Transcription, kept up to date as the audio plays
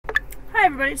Hi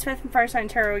everybody, it's Smith from FireSign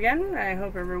Tarot again. I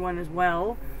hope everyone is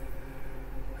well.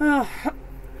 Pardon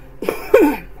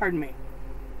me.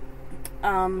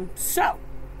 So,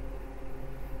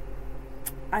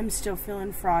 I'm still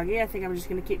feeling froggy. I think I'm just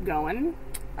going to keep going.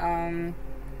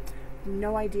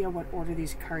 No idea what order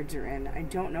these cards are in. I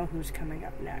don't know who's coming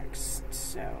up next,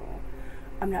 so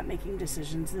I'm not making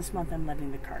decisions this month. I'm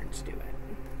letting the cards do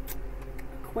it.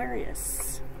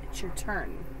 Aquarius, it's your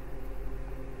turn.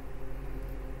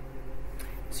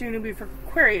 So you're going to be for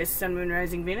Aquarius, Sun, Moon,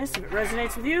 Rising, Venus. If it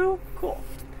resonates with you, cool.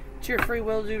 It's your free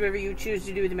will to do whatever you choose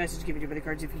to do with the message given to you by the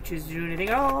cards. If you choose to do anything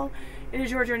at all, it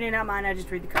is your journey, not mine. I just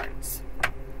read the cards.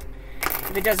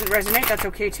 If it doesn't resonate, that's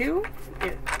okay too.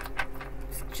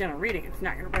 It's a general reading. It's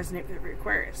not going to resonate with every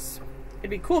Aquarius. It'd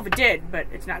be cool if it did, but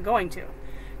it's not going to.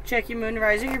 Check your Moon,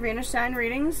 Rising, your Venus sign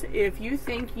readings if you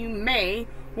think you may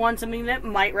want something that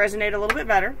might resonate a little bit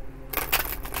better.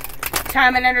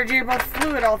 Time and energy are both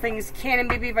fluid. All things can and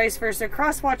may be vice versa.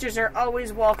 Cross watchers are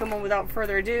always welcome. And without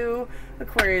further ado,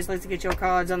 Aquarius, let's get your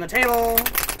cards on the table.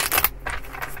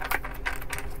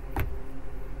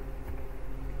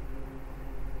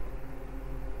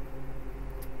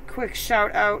 Quick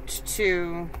shout out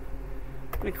to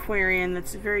an Aquarian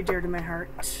that's very dear to my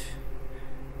heart,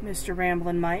 Mr.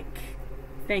 Ramblin' Mike.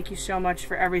 Thank you so much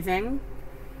for everything.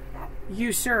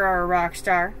 You, sir, are a rock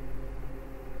star.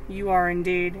 You are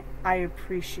indeed. I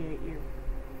appreciate you.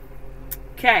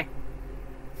 Okay.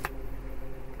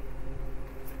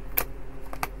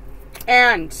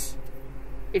 And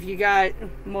if you got,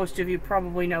 most of you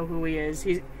probably know who he is.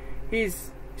 He's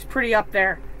pretty up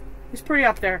there. He's pretty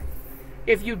up there.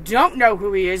 If you don't know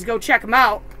who he is, go check him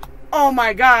out. Oh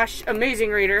my gosh,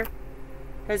 amazing reader.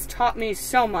 Has taught me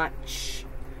so much.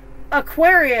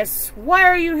 Aquarius, why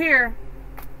are you here?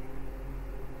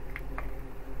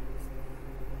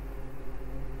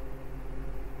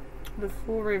 The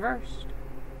Fool reversed.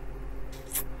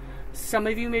 Some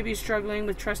of you may be struggling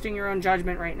with trusting your own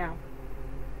judgment right now.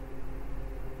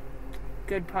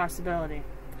 Good possibility.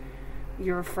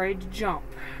 You're afraid to jump.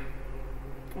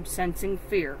 I'm sensing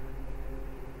fear.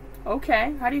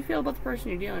 Okay, how do you feel about the person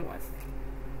you're dealing with?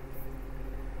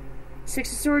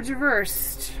 Six of Swords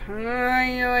reversed.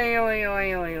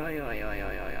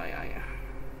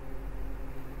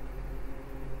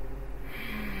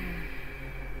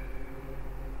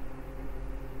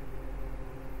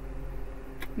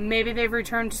 Maybe they've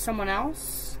returned to someone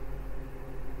else?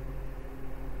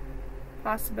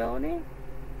 Possibility?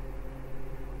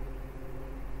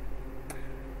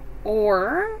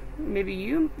 Or maybe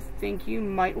you think you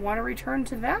might want to return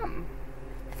to them.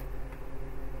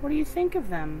 What do you think of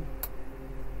them?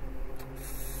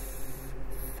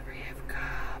 Three of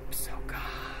Cups. Oh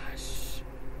gosh.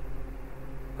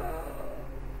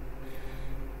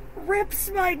 Rips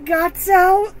my guts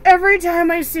out every time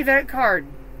I see that card.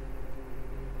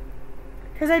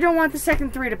 Because I don't want the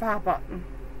second three to pop up.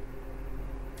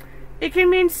 It can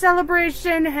mean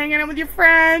celebration, hanging out with your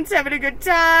friends, having a good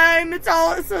time. It's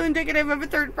all so indicative of a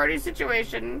third-party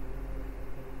situation.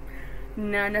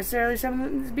 Not necessarily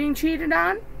someone that's being cheated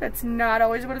on. That's not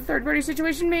always what a third-party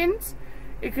situation means.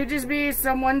 It could just be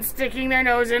someone sticking their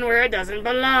nose in where it doesn't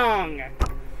belong.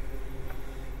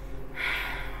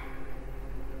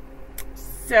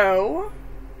 So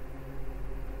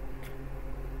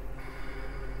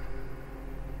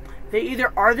they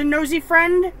either are the nosy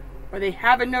friend, or they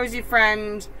have a nosy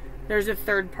friend. There's a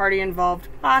third party involved,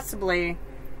 possibly,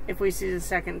 if we see the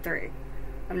second three.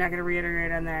 I'm not going to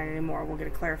reiterate on that anymore. We'll get a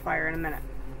clarifier in a minute.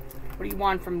 What do you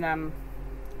want from them?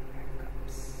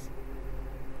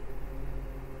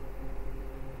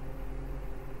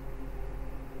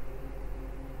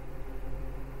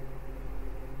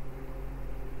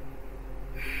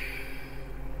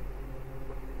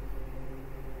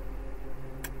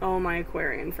 Oh, my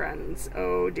Aquarian friends.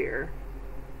 Oh, dear.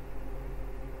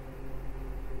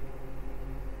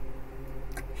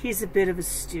 He's a bit of a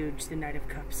stooge, the Knight of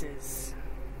Cups is.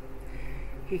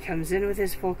 He comes in with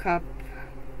his full cup.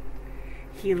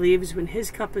 He leaves when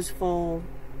his cup is full.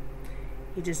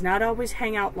 He does not always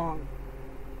hang out long.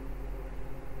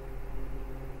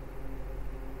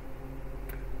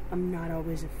 I'm not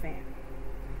always a fan.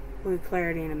 We'll get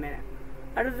clarity in a minute.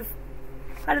 How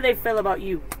do they feel about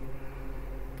you?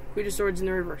 Queen of Swords in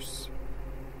the reverse.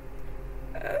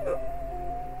 Oh,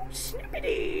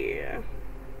 snippety.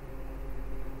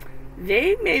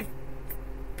 They may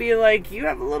feel like you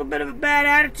have a little bit of a bad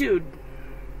attitude.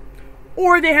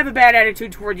 Or they have a bad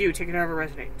attitude toward you. Take it however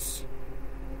resonates.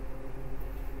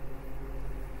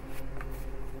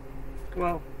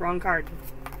 Whoa, wrong card.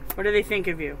 What do they think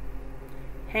of you?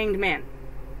 Hanged Man.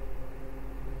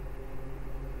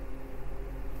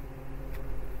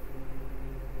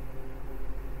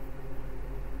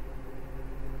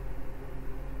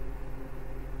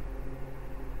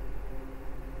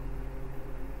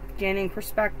 Gaining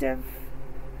perspective.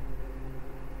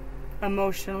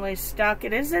 Emotionally stuck.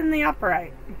 It is in the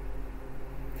upright.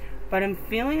 But I'm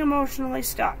feeling emotionally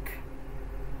stuck.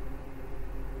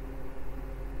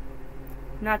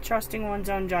 Not trusting one's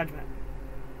own judgment.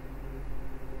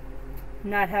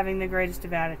 Not having the greatest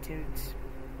of attitudes.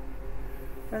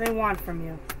 What do they want from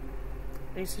you?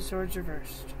 Ace of Swords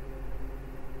reversed.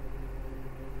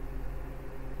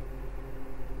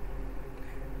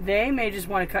 They may just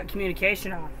want to cut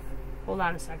communication off. Hold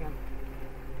on a second.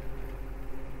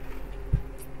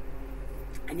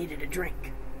 I needed a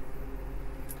drink.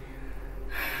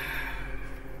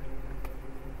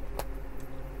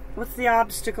 What's the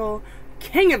obstacle?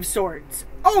 King of Swords.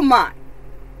 Oh my!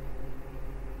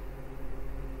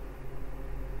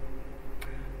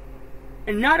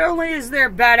 And not only is there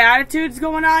bad attitudes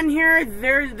going on here,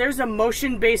 there's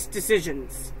emotion-based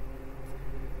decisions.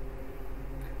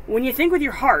 When you think with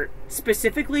your heart,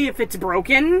 specifically if it's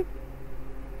broken,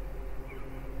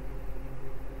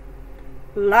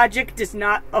 logic does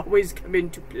not always come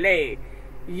into play,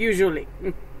 usually.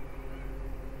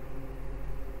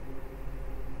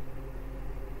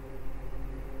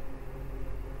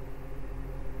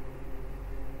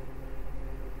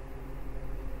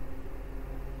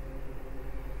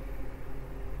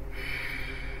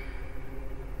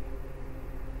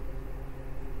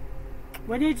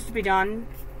 What needs to be done?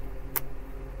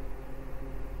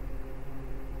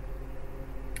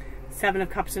 Seven of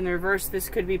Cups in the reverse. This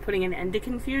could be putting an end to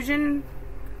confusion,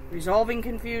 resolving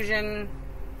confusion.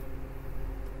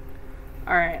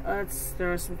 Alright, let's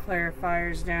throw some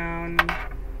clarifiers down.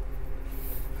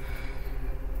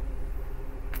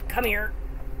 Come here.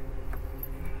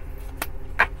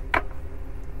 Okay.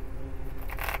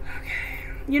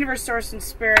 Universe, Source, and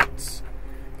Spirits.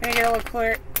 Can I get a little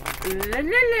clear?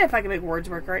 If I can make words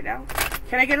work right now.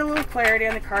 Can I get a little clarity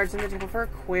on the cards on the table for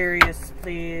Aquarius,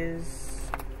 please?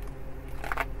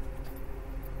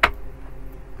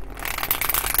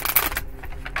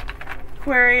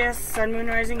 Aquarius, Sun, Moon,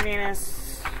 Rising,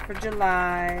 Venus for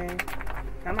July.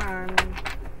 Come on.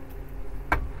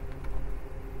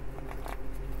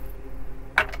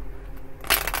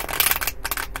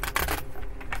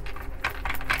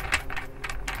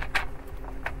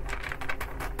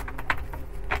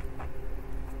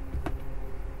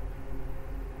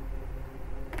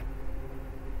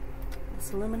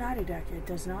 This Illuminati deck, it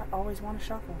does not always want to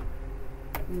shuffle.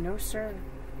 No, sir.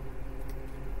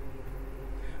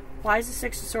 Why is the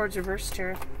Six of Swords reversed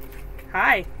here?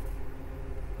 Hi.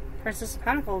 Princess of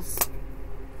Pentacles.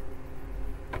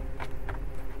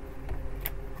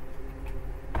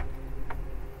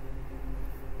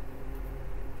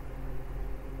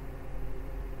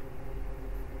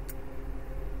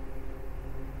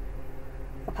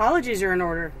 Apologies are in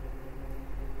order.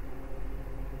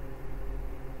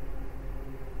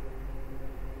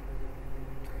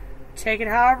 Take it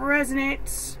however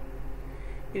resonates.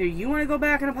 Either you want to go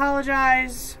back and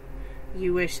apologize,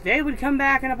 you wish they would come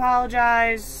back and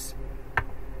apologize.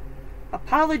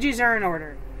 Apologies are in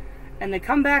order. And the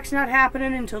comeback's not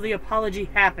happening until the apology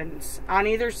happens, on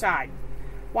either side.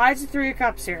 Why is the Three of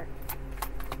Cups here?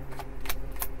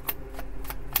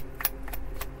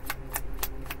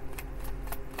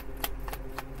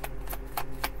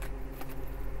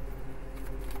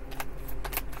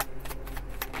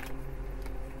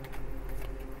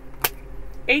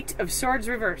 Eight of Swords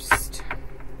reversed.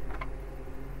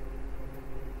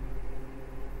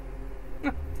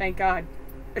 Thank God.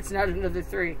 It's not another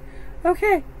three.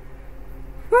 Okay.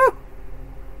 Whew.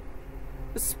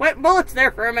 Sweat bullets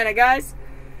there for a minute, guys.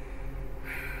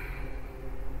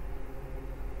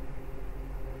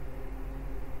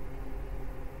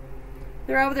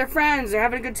 They're out with their friends. They're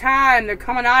having a good time. They're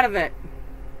coming out of it.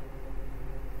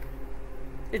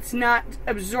 It's not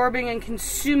absorbing and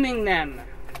consuming them.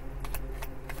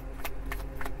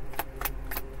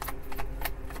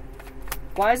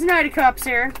 Why is the Knight of Cups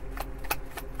here?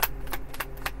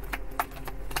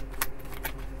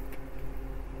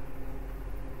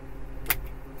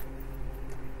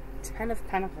 Ten of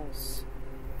Pentacles.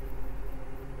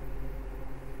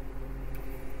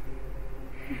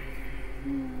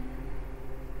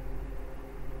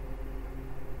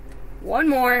 One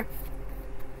more.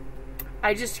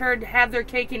 I just heard have their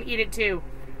cake and eat it too.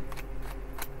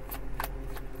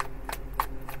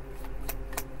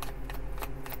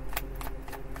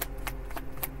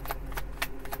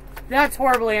 That's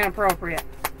horribly inappropriate.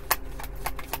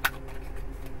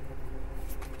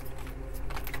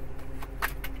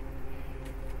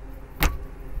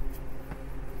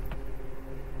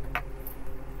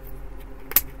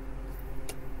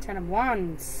 Ten of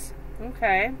Wands.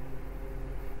 Okay.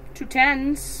 Two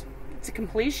tens. It's a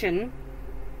completion.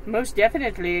 Most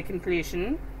definitely a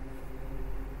completion.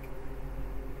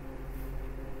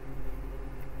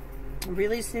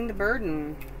 Releasing the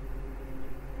burden.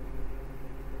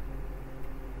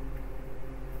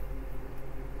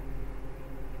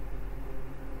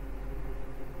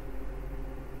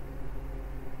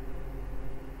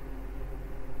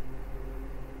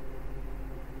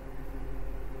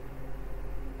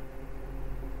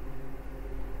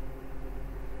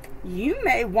 You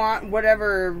may want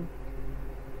whatever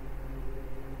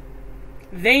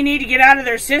they need to get out of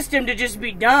their system to just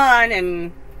be done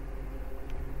and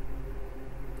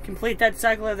complete that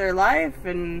cycle of their life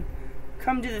and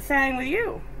come to the thing with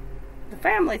you. The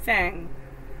family thing.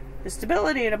 The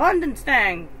stability and abundance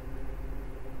thing.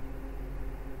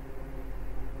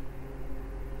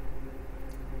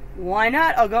 Why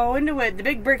not? I'll go into it. The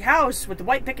big brick house with the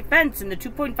white picket fence and the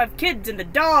 2.5 kids and the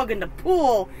dog and the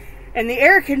pool and the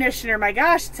air conditioner. My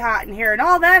gosh, it's hot in here and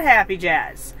all that happy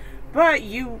jazz. But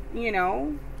you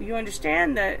know, you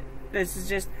understand that this is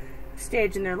just a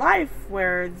stage in their life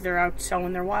where they're out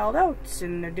sowing their wild oats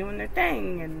and they're doing their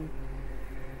thing, and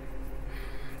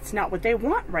it's not what they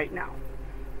want right now.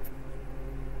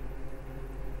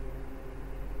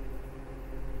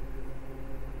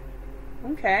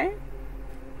 Okay.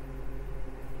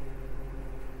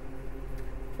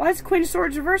 Why is Queen of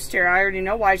Swords reversed here? I already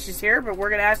know why she's here, but we're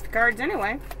going to ask the cards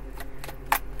anyway.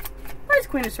 Why is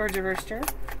Queen of Swords reversed here?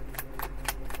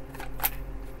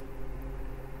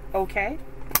 Okay.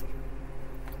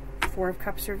 Four of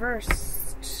Cups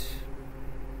reversed.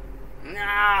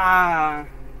 Ah.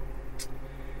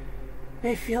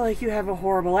 They feel like you have a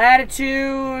horrible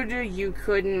attitude. You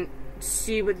couldn't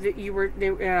see what you were...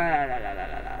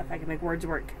 if I can make words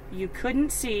work. You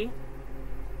couldn't see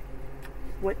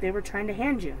what they were trying to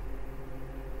hand you.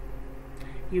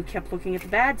 You kept looking at the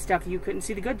bad stuff. You couldn't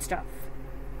see the good stuff.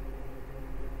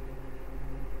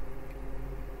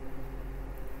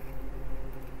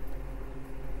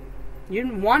 You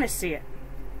didn't want to see it.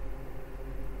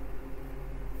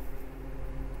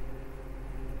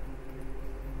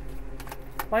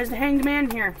 Why is the Hanged Man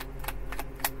here?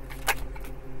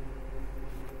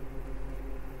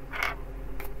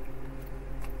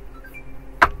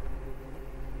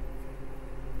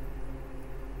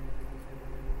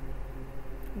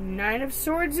 Nine of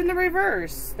Swords in the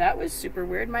reverse. That was super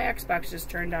weird. My Xbox just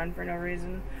turned on for no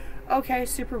reason. Okay,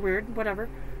 super weird. Whatever.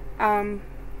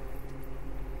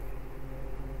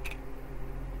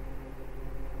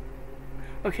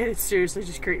 Okay, it seriously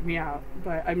just creeped me out.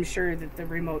 But I'm sure that the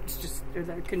remote's just, or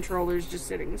the controller's just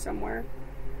sitting somewhere.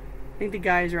 I think the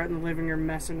guys are out in the living room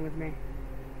messing with me.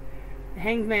 The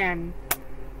Hanged Man.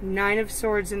 Nine of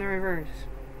Swords in the reverse.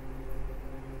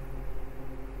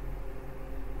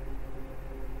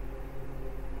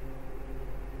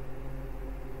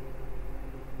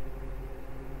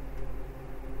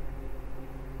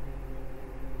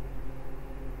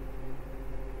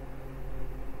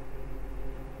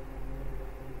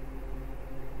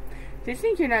 They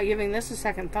think you're not giving this a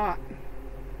second thought.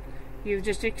 You've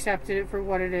just accepted it for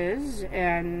what it is,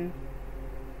 and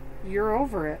you're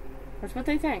over it. That's what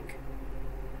they think.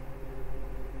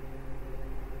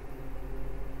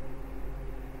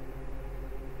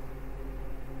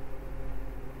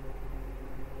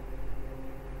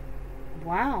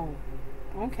 Wow.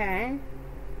 Okay.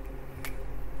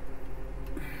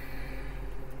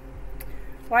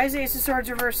 Why is the Ace of Swords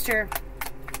reversed here?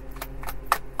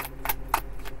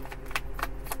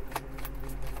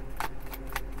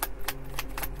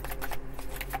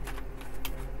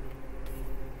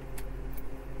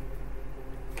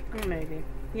 Maybe.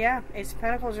 Yeah, Ace of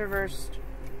Pentacles reversed.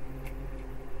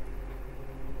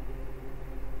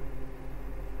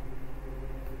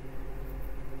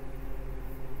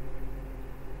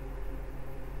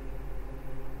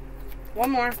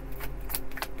 One more.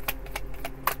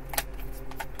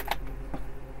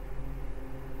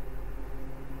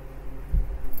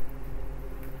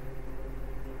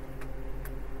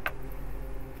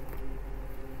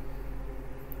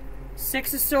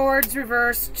 Six of Swords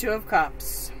reversed, Two of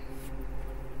Cups.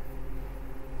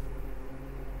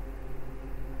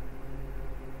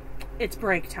 It's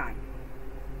break time.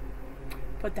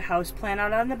 Put the house plant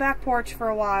out on the back porch for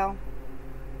a while.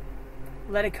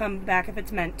 Let it come back if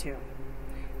it's meant to.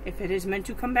 If it is meant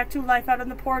to come back to life out on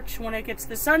the porch when it gets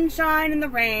the sunshine and the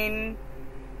rain,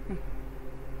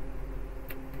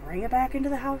 bring it back into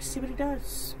the house, see what it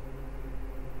does.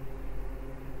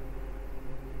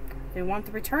 They want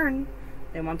the return.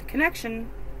 They want the connection.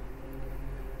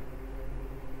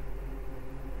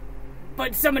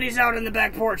 But somebody's out on the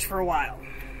back porch for a while.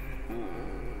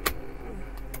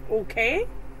 Okay.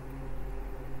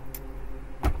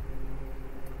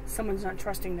 Someone's not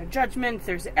trusting their judgment.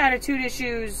 There's attitude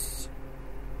issues.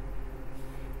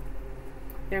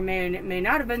 There may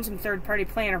not have been some third party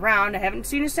playing around. I haven't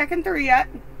seen a second 3 yet.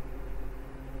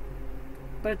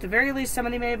 But at the very least,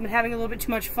 somebody may have been having a little bit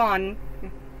too much fun.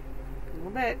 A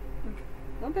little bit.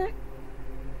 A little bit.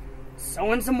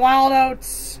 Sowing some wild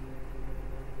oats.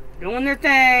 Doing their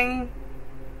thing.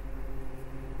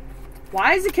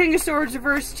 Why is the King of Swords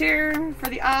reversed here? For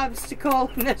the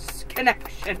obstacle in this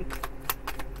connection.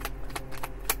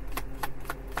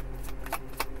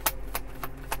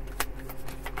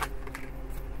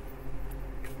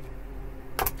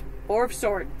 Four of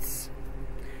Swords.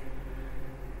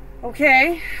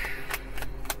 Okay.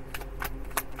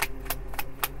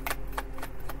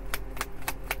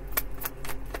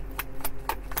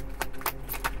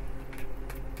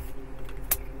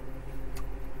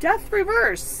 Death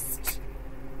reversed.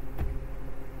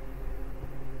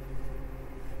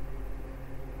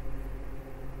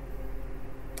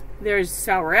 There's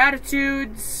sour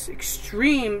attitudes,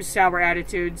 extreme sour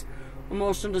attitudes,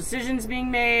 emotional decisions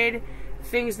being made,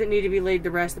 things that need to be laid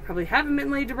to rest that probably haven't been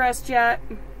laid to rest yet,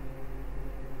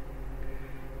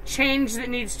 change that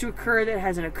needs to occur that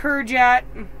hasn't occurred yet.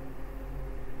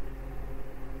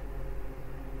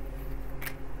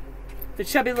 The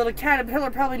chubby little caterpillar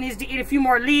probably needs to eat a few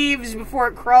more leaves before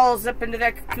it crawls up into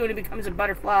that cocoon and becomes a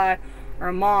butterfly or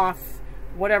a moth,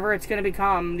 whatever it's going to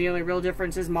become. The only real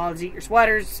difference is moths eat your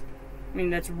sweaters. I mean,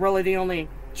 that's really the only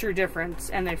true difference,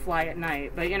 and they fly at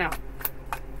night. But, you know,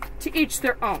 to each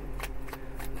their own.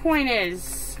 Point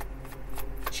is,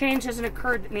 change hasn't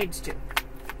occurred that needs to.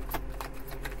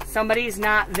 Somebody's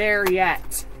not there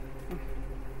yet.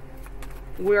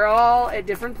 We're all at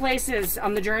different places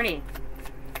on the journey.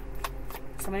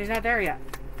 Somebody's not there yet.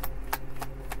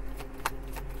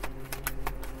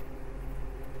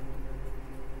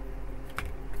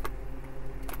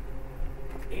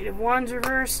 Eight of Wands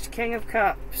reversed, King of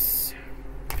Cups.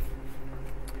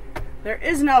 There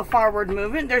is no forward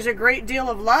movement. There's a great deal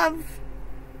of love.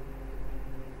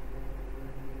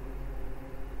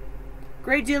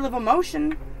 Great deal of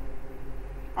emotion.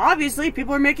 Obviously,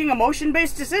 people are making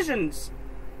emotion-based decisions.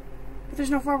 But there's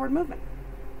no forward movement.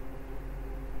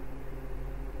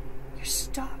 You're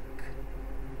stuck.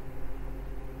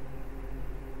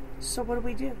 So what do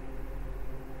we do?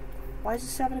 Why is the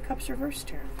Seven of Cups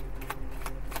reversed here?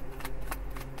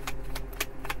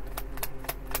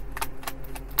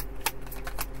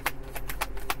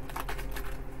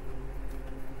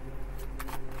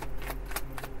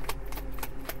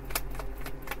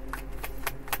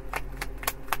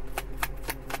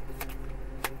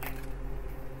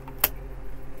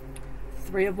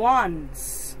 Three of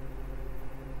Wands.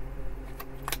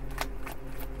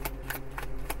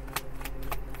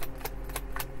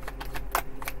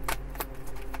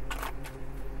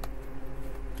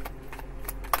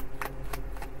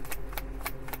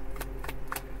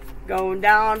 Going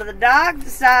down to the dock,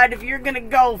 decide if you're going to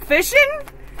go fishing, or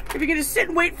if you're going to sit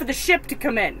and wait for the ship to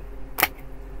come in.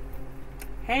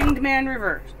 Hanged Man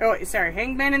reversed. Oh, sorry,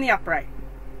 Hanged Man in the upright.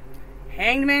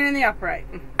 Hanged Man in the upright.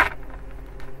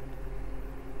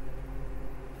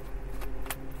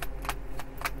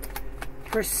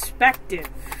 Perspective.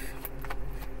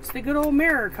 It's the good old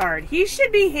mirror card. He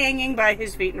should be hanging by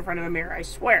his feet in front of a mirror, I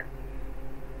swear.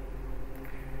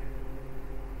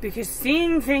 Because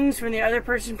seeing things from the other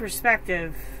person's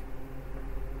perspective,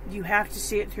 you have to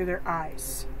see it through their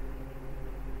eyes.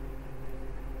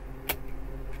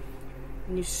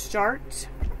 And you start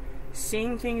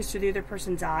seeing things through the other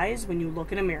person's eyes when you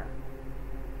look in a mirror.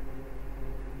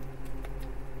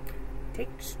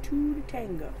 Takes two to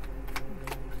tango.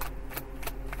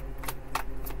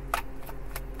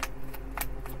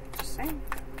 Just saying.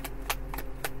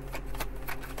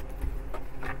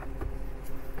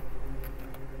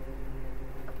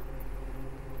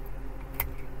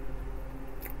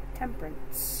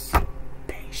 Temperance.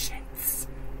 Patience.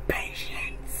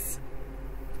 Patience.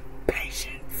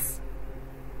 Patience.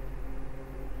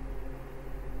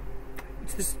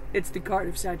 It's the card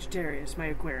of Sagittarius, my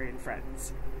Aquarian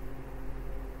friends.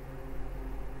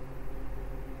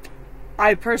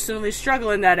 I personally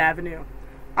struggle in that avenue.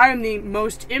 I am the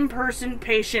most impersonal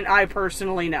patient I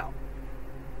personally know.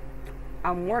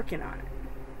 I'm working on it.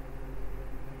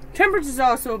 Temperance is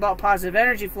also about positive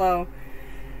energy flow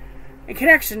and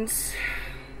connections.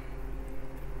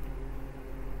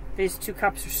 These two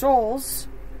cups are souls.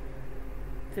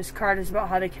 This card is about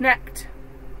how they connect,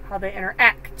 how they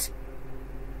interact.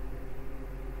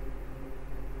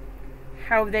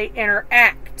 How they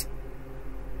interact.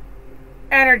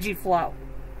 Energy flow.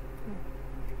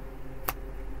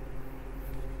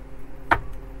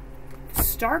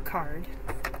 Star card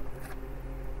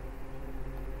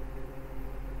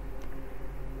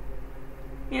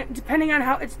You know, depending on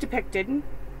how it's depicted.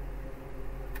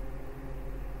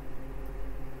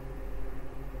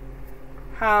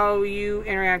 How you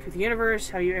interact with the universe,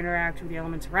 how you interact with the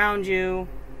elements around you,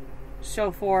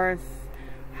 so forth.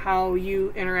 How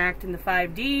you interact in the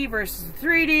 5D versus the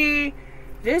 3D.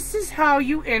 This is how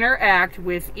you interact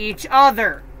with each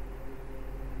other.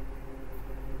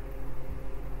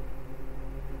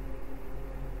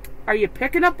 Are you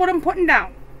picking up what I'm putting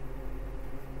down?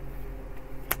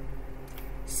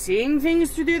 Seeing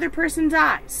things through the other person's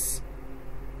eyes.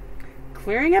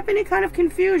 Clearing up any kind of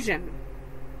confusion.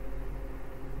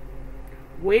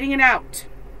 Waiting it out.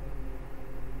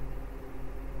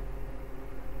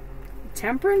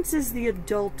 Temperance is the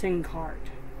adulting card.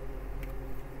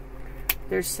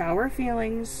 There's sour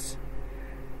feelings.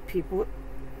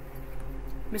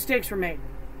 Mistakes were made.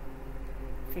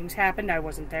 Things happened. I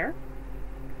wasn't there.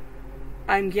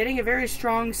 I'm getting a very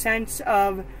strong sense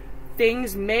of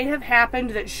things may have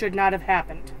happened that should not have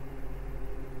happened.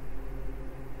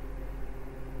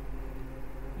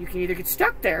 You can either get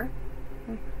stuck there,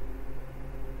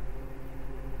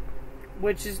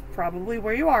 which is probably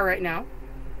where you are right now.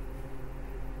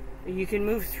 You can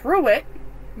move through it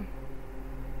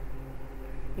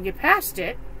and get past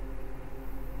it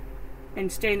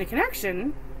and stay in the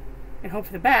connection and hope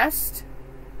for the best.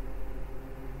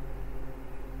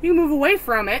 You can move away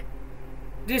from it,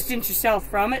 distance yourself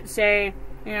from it, say,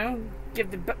 you know,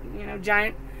 give the, you know,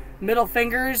 giant middle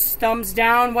fingers, thumbs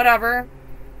down, whatever.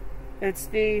 It's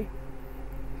the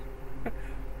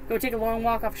go take a long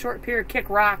walk off a short pier, kick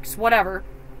rocks, whatever.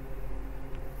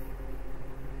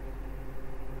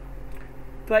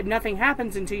 But nothing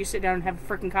happens until you sit down and have a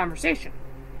freaking conversation.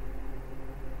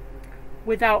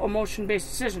 Without emotion-based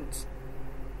decisions.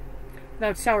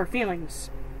 Without sour feelings.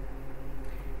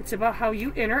 It's about how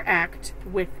you interact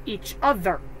with each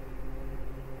other.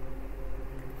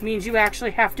 It means you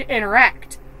actually have to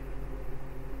interact.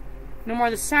 No more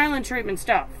of the silent treatment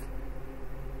stuff.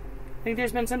 I think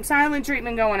there's been some silent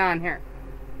treatment going on here.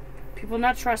 People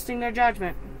not trusting their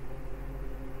judgment.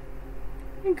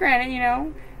 And granted, you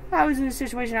know, if I was in a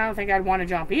situation, I don't think I'd want to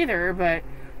jump either, but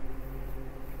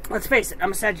let's face it,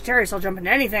 I'm a Sagittarius, I'll jump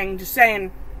into anything, just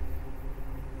saying.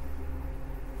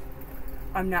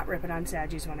 I'm not ripping on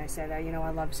Saggies when I say that. You know, I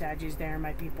love Saggies, they're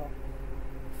my people.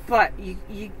 But,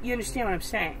 you understand what I'm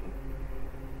saying.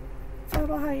 It's all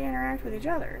about how you interact with each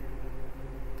other.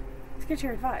 Let's get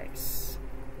your advice.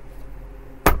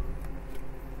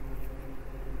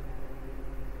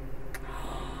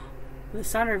 The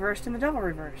Sun reversed and the Devil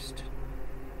reversed.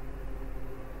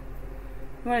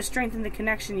 You want to strengthen the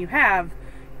connection you have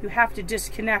to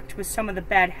disconnect with some of the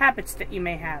bad habits that you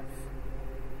may have.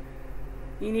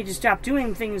 You need to stop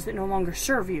doing things that no longer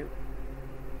serve you.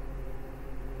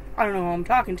 I don't know who I'm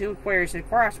talking to, Aquarius and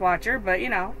Cross Watcher, but you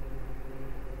know.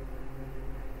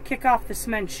 Kick off the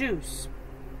cement shoes.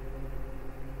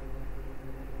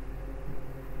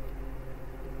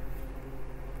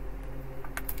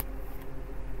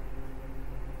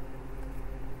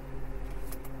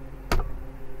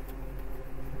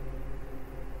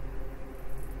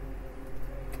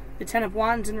 The Ten of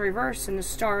Wands in reverse and the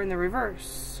Star in the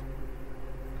reverse.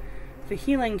 The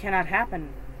healing cannot happen,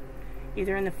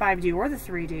 either in the 5D or the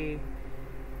 3D,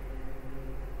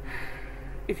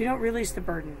 if you don't release the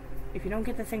burden, if you don't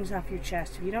get the things off your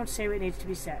chest, if you don't say what needs to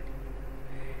be said.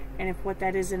 And if what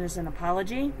that is an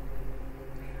apology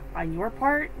on your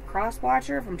part,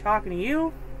 Cross-Watcher, if I'm talking to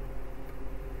you,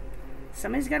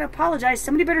 somebody's got to apologize.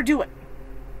 Somebody better do it.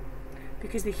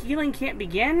 Because the healing can't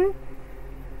begin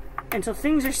until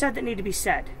things are said that need to be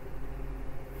said.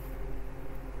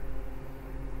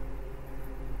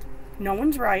 No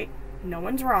one's right. No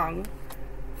one's wrong.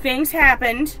 Things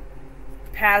happened.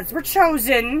 Paths were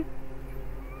chosen.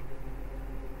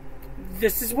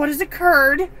 This is what has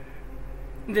occurred.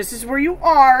 This is where you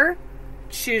are.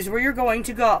 Choose where you're going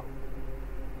to go.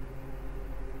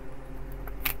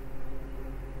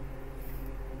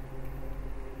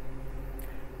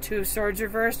 Two of Swords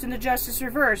reversed and the Justice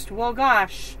reversed. Well,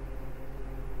 gosh.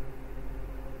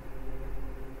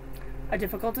 A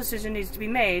difficult decision needs to be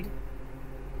made.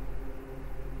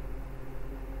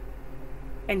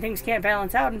 And things can't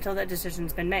balance out until that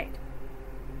decision's been made.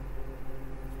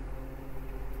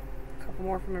 A couple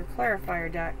more from your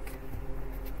clarifier deck.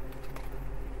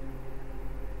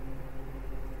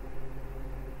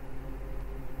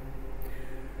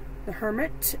 The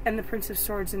Hermit and the Prince of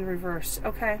Swords in reverse.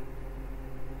 Okay.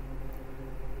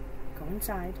 Go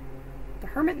inside. The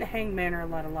Hermit and the Hanged Man are a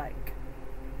lot alike.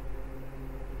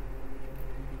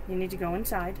 You need to go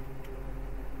inside.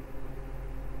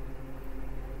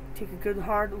 Take a good,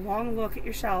 hard, long look at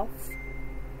yourself.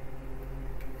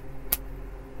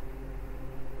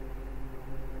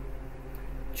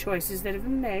 choices that have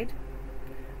been made.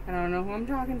 I don't know who I'm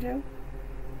talking to.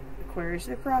 Aquarius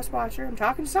the Crosswatcher. I'm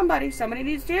talking to somebody. Somebody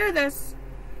needs to hear this.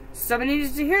 Somebody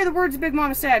needs to hear the words of Big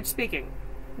Mama Sag speaking.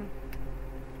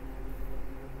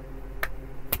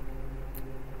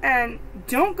 And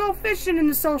don't go fishing in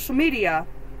the social media.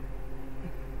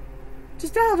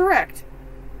 Just dial direct.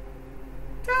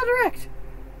 Dial direct.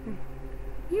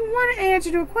 You want an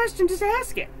answer to a question, just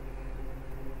ask it.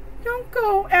 Don't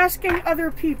go asking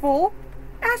other people.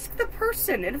 Ask the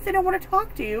person. And if they don't want to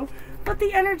talk to you, let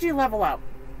the energy level out.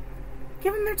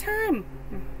 Give them their time.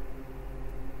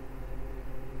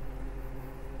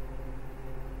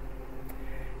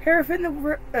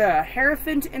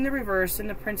 Hierophant in the reverse and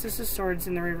the Princess of Swords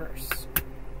in the reverse.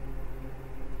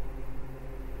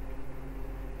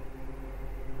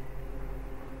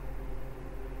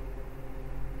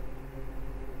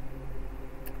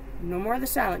 No more of the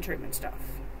silent treatment stuff.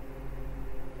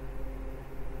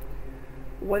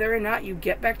 Whether or not you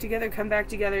get back together, come back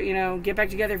together, you know, get back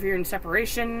together if you're in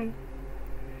separation,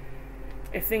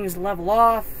 if things level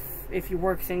off, if you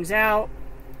work things out,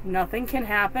 nothing can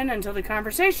happen until the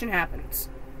conversation happens.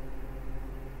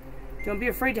 Don't be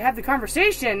afraid to have the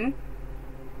conversation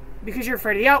because you're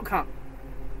afraid of the outcome.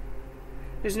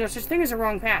 There's no such thing as a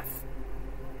wrong path.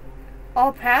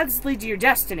 All paths lead to your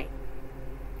destiny.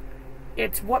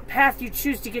 It's what path you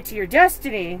choose to get to your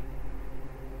destiny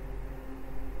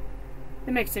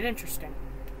that makes it interesting.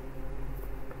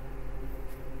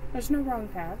 There's no wrong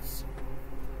paths.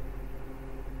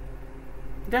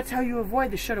 That's how you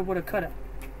avoid the shoulda, woulda, coulda.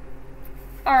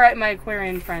 Alright, my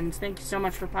Aquarian friends, thank you so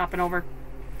much for popping over.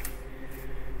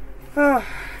 Oh,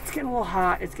 it's getting a little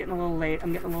hot. It's getting a little late.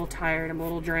 I'm getting a little tired. I'm a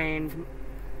little drained.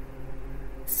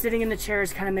 Sitting in the chair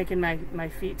is kind of making my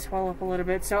feet swell up a little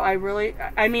bit. So I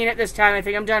mean at this time, I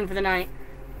think I'm done for the night.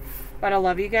 But I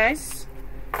love you guys.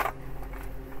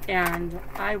 And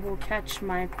I will catch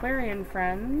my Aquarian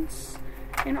friends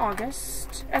in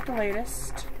August at the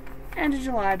latest. End of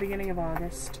July, beginning of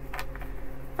August.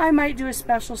 I might do a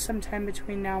special sometime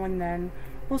between now and then.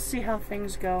 We'll see how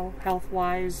things go,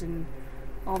 health-wise and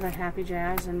all that happy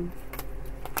jazz. And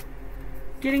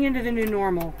getting into the new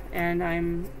normal, and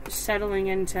I'm settling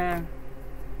into a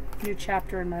new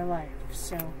chapter in my life.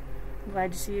 So I'm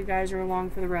glad to see you guys are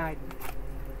along for the ride.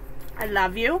 I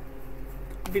love you.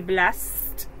 Be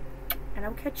blessed. And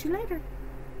I'll catch you later.